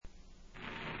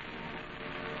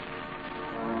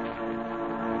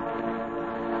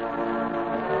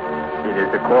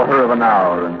It's a quarter of an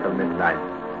hour until midnight.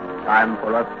 Time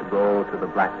for us to go to the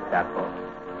Black Chapel.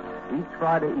 Each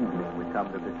Friday evening we come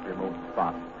to this remote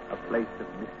spot, a place of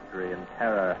mystery and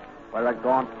terror, where a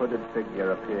gaunt-hooded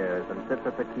figure appears and sits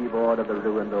at the keyboard of the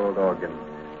ruined old organ,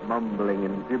 mumbling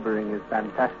and gibbering his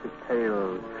fantastic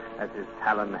tales as his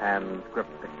talon hands grip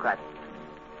the crack.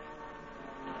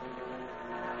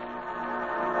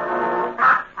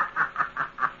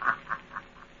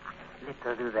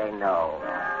 Little do they know.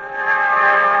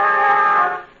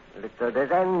 Little does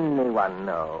anyone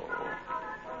know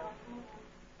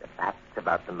the facts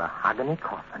about the mahogany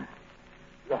coffin.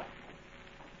 Yes,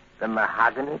 the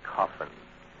mahogany coffin.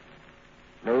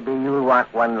 Maybe you'll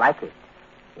want one like it.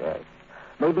 Yes,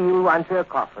 maybe you'll want your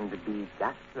coffin to be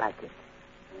just like it.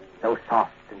 So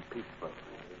soft and peaceful.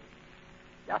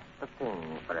 Just the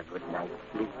thing for a good night's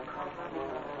sleep.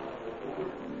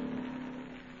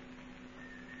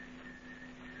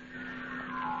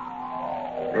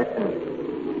 Listen.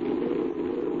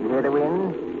 You hear the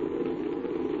wind?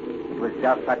 It was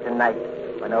just such a night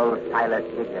when old Silas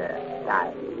Digger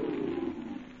died,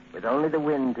 with only the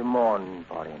wind to mourn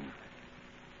for him.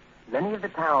 Many of the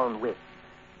town wits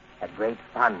had great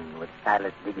fun with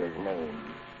Silas Digger's name,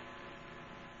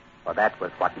 for that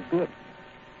was what he did.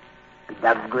 He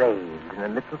dug graves in a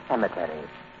little cemetery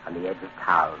on the edge of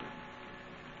town.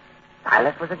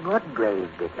 Silas was a good grave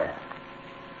digger.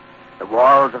 The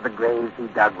walls of the graves he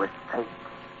dug were straight,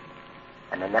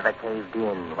 and they never caved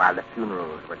in while the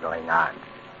funerals were going on.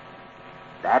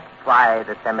 That's why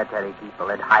the cemetery people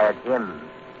had hired him,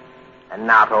 and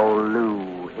not old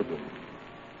Lou Higgins,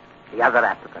 the other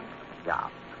applicant for the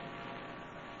job.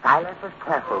 Silas was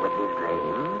careful with his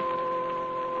graves,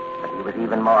 but he was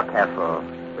even more careful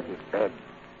with his bed.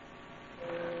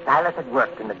 Silas had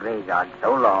worked in the graveyard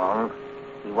so long,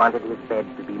 he wanted his bed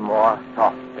to be more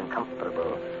soft and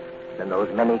comfortable than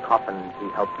those many coffins he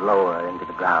helped lower into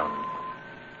the ground.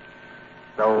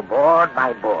 So board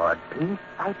by board, piece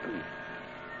by piece,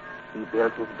 he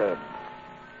built his bed,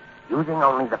 using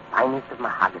only the finest of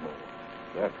mahogany.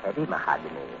 Yes, heavy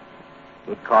mahogany.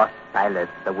 It cost Silas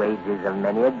the wages of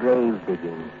many a grave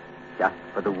digging just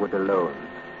for the wood alone.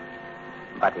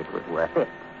 But it was worth it.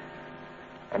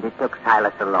 And it took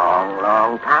Silas a long,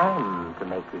 long time to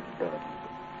make his bed.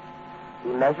 He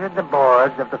measured the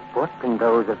boards of the foot and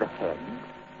those of the head.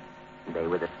 They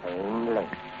were the same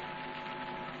length.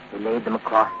 He laid them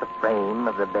across the frame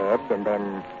of the bed and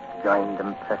then joined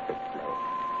them perfectly,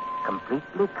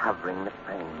 completely covering the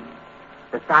frame.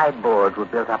 The sideboards were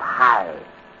built up high,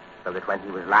 so that when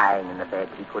he was lying in the bed,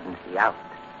 he couldn't see out.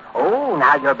 Oh,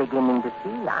 now you're beginning to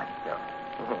see, aren't you?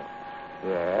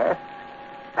 Yes,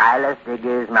 Silas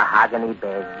Digger's mahogany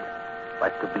bed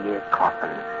was to be his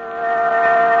coffin.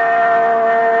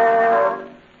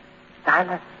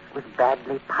 Silas was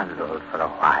badly puzzled for a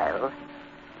while.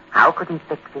 How could he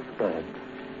fix his bed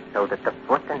so that the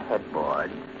foot and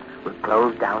headboard would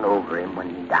close down over him when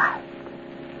he died?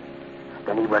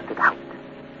 Then he worked it out.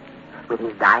 With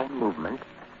his dying movement,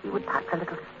 he would touch a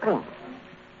little spring,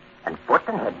 and foot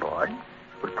and headboard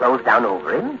would close down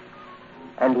over him,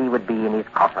 and he would be in his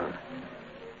coffin.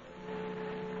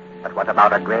 But what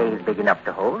about a grave big enough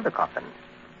to hold the coffin?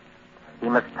 He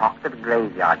must talk to the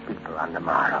graveyard people on the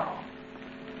morrow.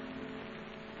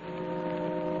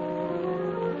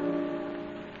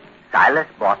 Silas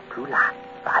bought 2 lots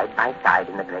side by side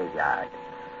in the graveyard.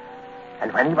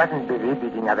 And when he wasn't busy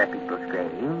digging other people's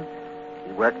graves,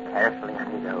 he worked carefully on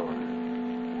his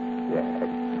own. Yes,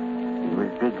 he was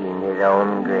digging his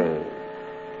own grave.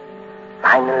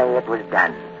 Finally, it was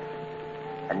done.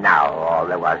 And now all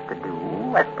there was to do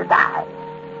was to die.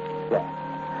 Yes,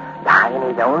 die in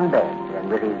his own bed, and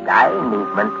with his dying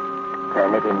movement,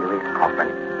 turn it into his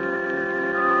coffin.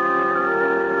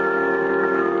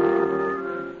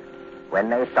 When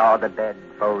they saw the bed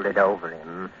folded over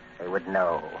him, they would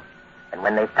know. And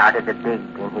when they started to dig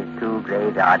in his 2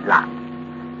 graveyard lots,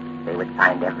 they would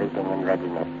find everything in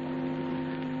readiness.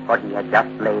 For he had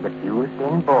just laid a few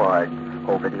thin boards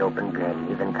over the open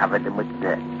grave and covered them with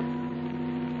dirt.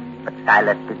 But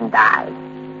Silas didn't die.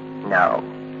 No,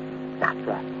 not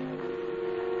yet.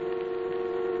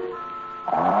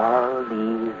 All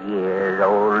these years,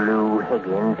 old Lou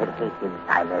Higgins had hated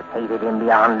Silas, hated him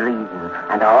beyond reason.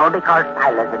 And all because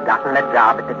Silas had gotten a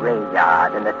job at the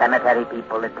graveyard, and the cemetery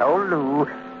people had told Lou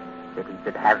that he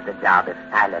could have the job if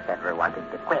Silas ever wanted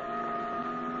to quit.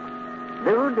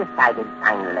 Lou decided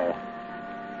finally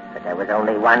that there was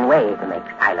only one way to make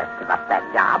Silas give up that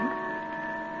job.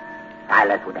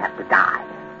 Silas would have to die.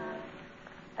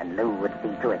 And Lou would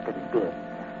see to it that he did.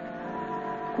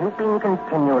 Snooping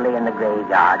continually in the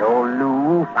graveyard, old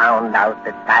Lou found out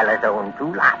that Silas owned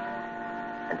 2 lots,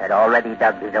 and had already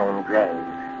dug his own grave.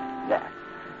 Yes,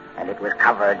 and it was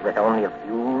covered with only a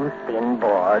few thin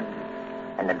boards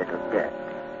and a little dirt.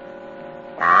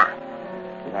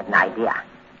 He had an idea.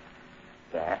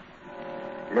 Yes,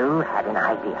 Lou had an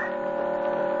idea.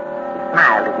 He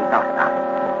smiled as he thought about it.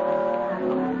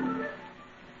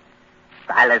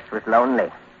 Silas was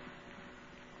lonely,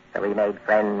 so he made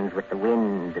friends with the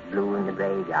wind that blew in the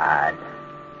graveyard.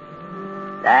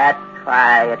 That's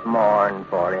why it mourned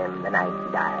for him the night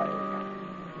he died.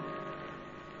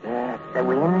 Yes, the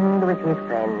wind was his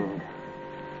friend,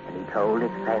 and he told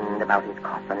his friend about his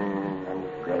coffin and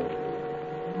his grave.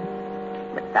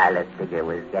 But Silas Digger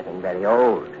was getting very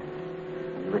old.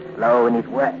 He was slow in his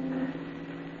work,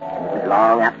 and it was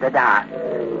long after dark.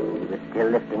 He was still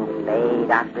lifting spade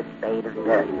after spade of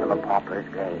dirt from a pauper's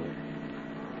grave.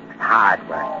 It was hard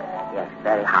work, yes,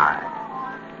 very hard,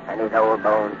 and his old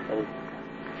bones ached.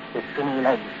 His skinny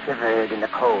legs shivered in the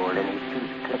cold, and his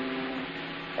teeth clicked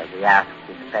as he asked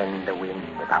his friend the wind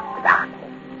about the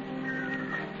darkness.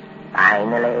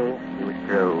 Finally, he was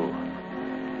through,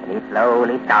 and he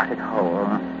slowly started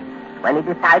home when he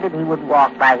decided he would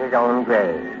walk by his own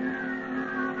grave.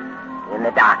 In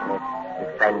the darkness,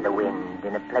 his friend the wind,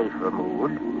 in a playful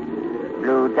mood,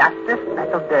 blew just a speck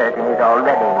of dirt in his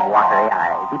already watery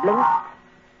eyes. He blinked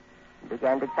and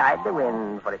began to chide the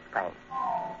wind for its prank.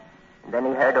 And then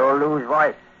he heard old Lou's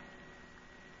voice.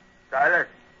 Silas,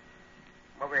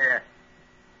 come over here.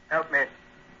 Help me.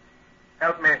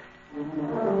 Help me.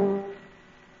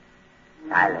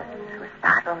 Silas was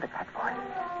startled at that voice.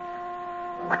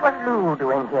 What was Lou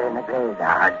doing here in the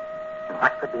graveyard? And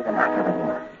what could be the matter with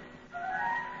him?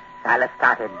 Silas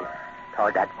started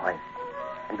toward that voice.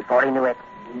 And before he knew it,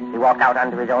 he walked out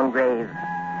onto his own grave.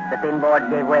 The thin board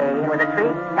gave way, and with a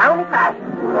shriek, down he crashed.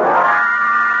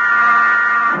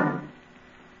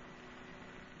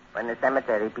 When the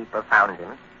cemetery people found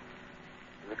him,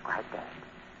 he was quite dead.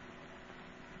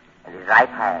 And his right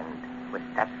hand was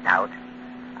stretched out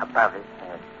above his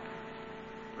head,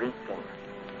 reaching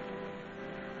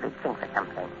for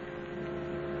something.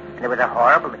 And there was a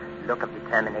horrible look of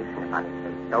determination upon his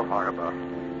face, so horrible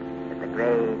that the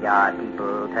graveyard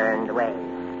people turned away.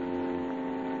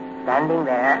 Standing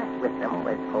there with them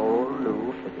was old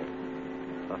Lou Higgins.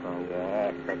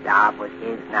 Yes, the job was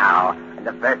his now, and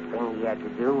the first thing he had to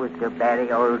do was to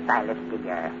bury old Silas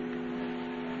Digger.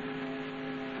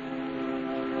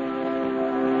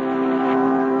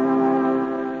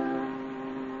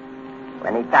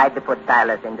 When he tried to put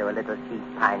Silas into a little cheap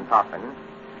pine coffin,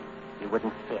 he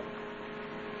wouldn't fit.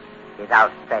 His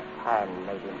outstretched hand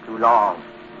made him too long.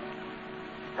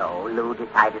 So Lou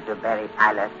decided to bury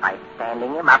Silas by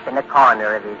standing him up in a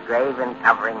corner of his grave and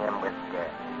covering him with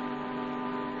dirt.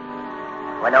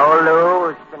 When old Lou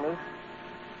was finished,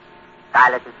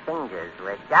 Silas's fingers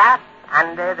were just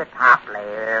under the top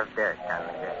layer of dirt on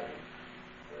the grave.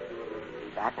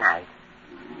 That night,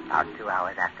 about 2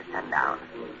 hours after sundown,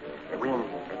 the wind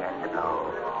began to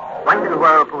blow. One little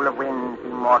whirlpool of wind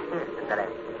seemed more fierce than the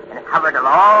rest, and it hovered a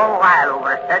long while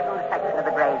over a certain section of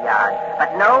the graveyard.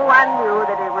 But no one knew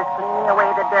that it was cleaning away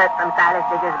the dirt from Silas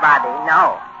Digger's body.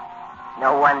 No.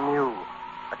 No one knew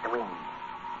but the wind.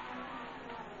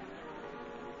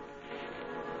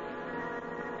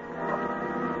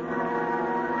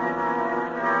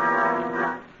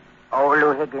 Old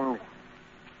Lou Higgins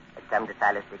had come to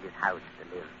Silas Digger's house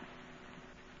to live.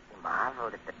 He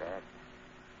marveled at the bed.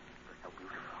 It was so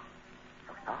beautiful,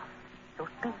 so soft, so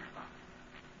peaceful.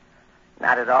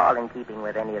 Not at all in keeping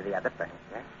with any of the other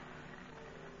furniture.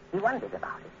 He wondered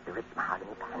about it, the rich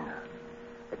mahogany panel,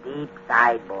 the deep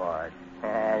sideboard.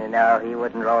 No, he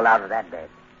wouldn't roll out of that bed.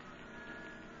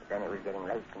 But then it was getting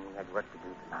late and he had work to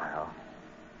do tomorrow.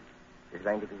 It was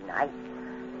going to be nice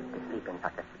to sleep in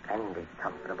such a splendid,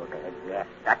 comfortable bed. Yes,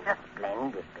 such a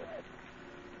splendid bed.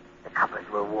 The covers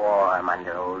were warm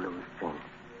under old Lou's chin.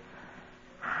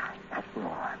 Nice and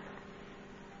warm.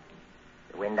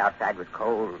 The wind outside was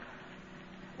cold.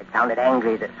 It sounded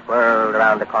angry as it swirled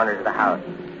around the corners of the house.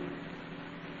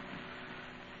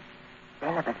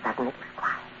 Then of a sudden it was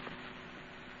quiet.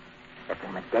 There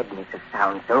came a deadness of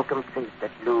sound so complete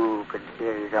that Lou could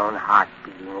hear his own heart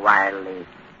beating wildly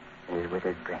in his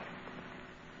withered breast.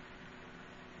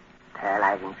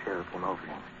 Paralyzing chill came over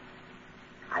him.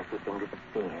 Icy fingers of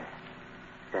fear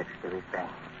searched through his brain.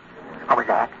 What was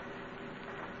that?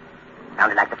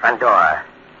 Sounded like the front door.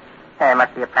 There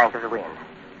must be a plank of the wind.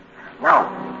 No.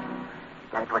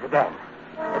 Then it was again.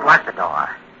 It was the door.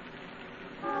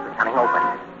 It was coming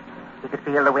open. He could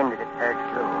feel the wind as it surged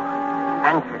through,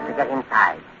 anxious to get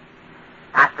inside.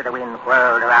 Faster the wind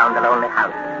whirled around the lonely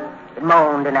house. It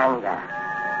moaned in anger.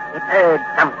 It heard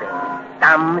something.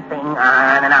 Something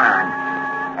on and on.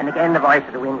 And again the voice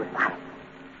of the wind was quiet.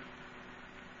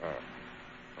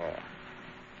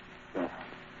 There.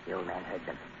 The old man heard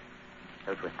them.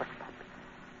 Those were footsteps.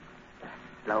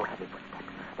 Slow, heavy footsteps.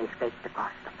 They scraped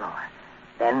across the floor.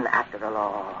 Then, after the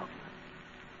log,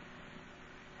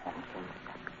 and came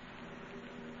steps.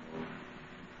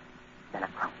 Then a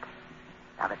crump.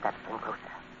 Now the steps came closer.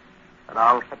 A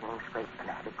long, sickening scrape and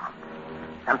a heavy crump.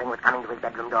 Something was coming to his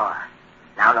bedroom door.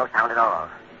 Now no sound at all.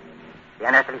 The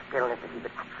unearthly stillness that he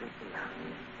could actually feel.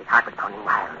 His heart was pounding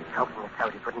wildly, choking his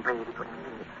throat. He couldn't breathe. He couldn't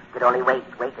see. He could only wait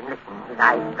and listen, his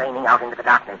eyes straining out into the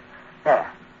darkness. There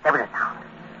was a sound.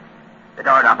 The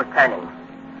doorknob was turning.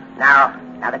 Now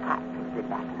the cat slid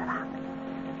back in the lock.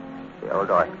 The old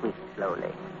door squeaked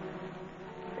slowly.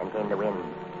 Then came the wind.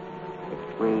 It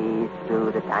squeezed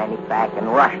through the tiny crack and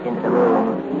rushed into the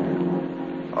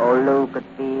room. Old Lou could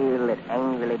feel it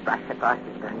angrily brush across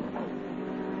his burning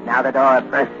face. Now the door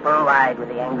burst full wide with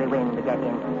the angry wind to get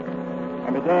in.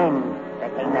 And again there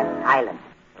came that silence.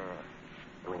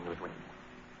 The wind was waiting.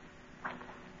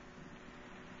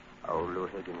 Old Lou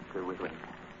Higgins, too, was waiting.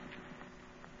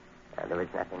 There was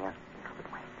nothing else to do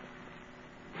but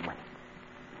wait.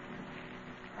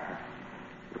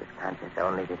 He was conscious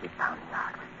only that his pounding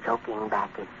heart was choking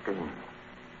back his screams.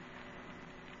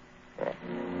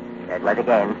 There it was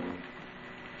again.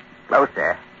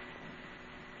 Closer.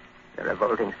 The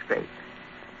revolting scrape.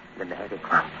 Then the heavy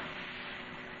crump.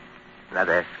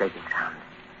 Another scraping sound.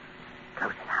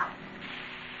 Closer now.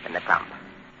 Then the crump.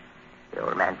 The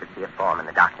old man could see a form in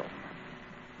the darkness.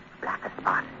 Black a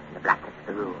spot in the blackness of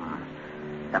the room.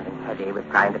 Something heavy was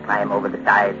trying to climb over the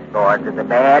sideboards of the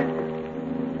bed.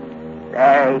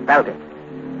 There he felt it.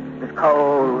 It was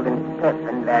cold and stiff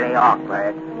and very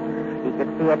awkward. He could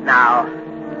see it now.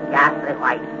 Ghastly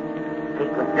white.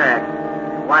 Feet with dirt.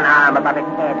 One arm above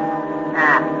its head.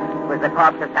 It was the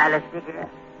corpse of Silas Digger.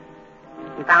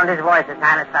 He found his voice as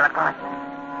Silas fell across him.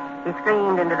 He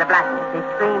screamed into the blackness. He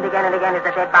screamed again and again as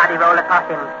the dead body rolled across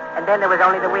him. And then there was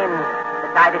only the wind.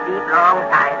 Sighed a deep, long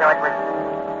sigh, though it was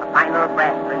a final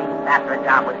breath released after a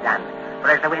job was done. For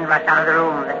as the wind rushed out of the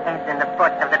room, the head and the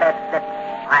foot of the bed slipped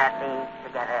quietly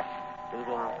together,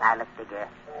 leaving Silas Digger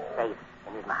safe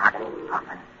in his mahogany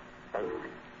coffin. Safe.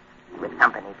 With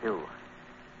company, too.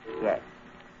 Yes,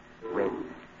 with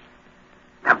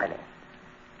company.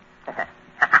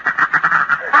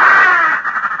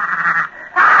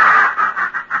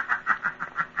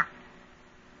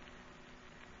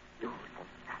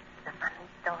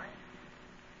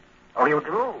 Oh, you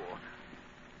do?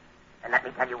 And let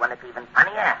me tell you one that's even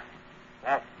funnier.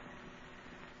 Yes.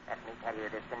 Let me tell you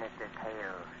the sinister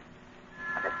tale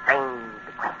of a strange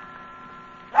bequest.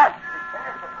 Yes, the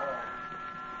sinister tale.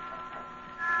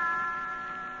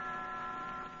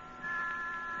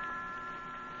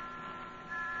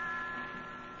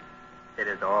 It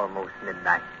is almost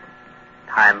midnight.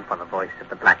 Time for the voice of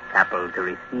the Black Chapel to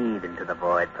recede into the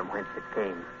void from whence it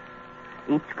came.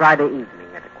 Each Friday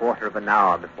evening at a quarter of an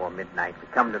hour before midnight, we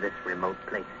come to this remote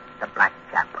place, the Black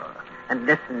Chapel, and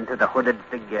listen to the hooded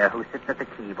figure who sits at the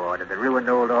keyboard of the ruined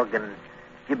old organ,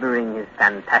 gibbering his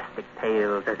fantastic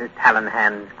tales as his talon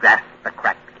hands grasp a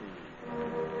cracked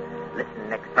key. Listen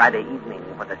next Friday evening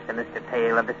for the sinister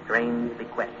tale of the strange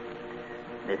bequest.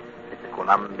 This is the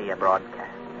Columbia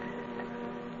Broadcast.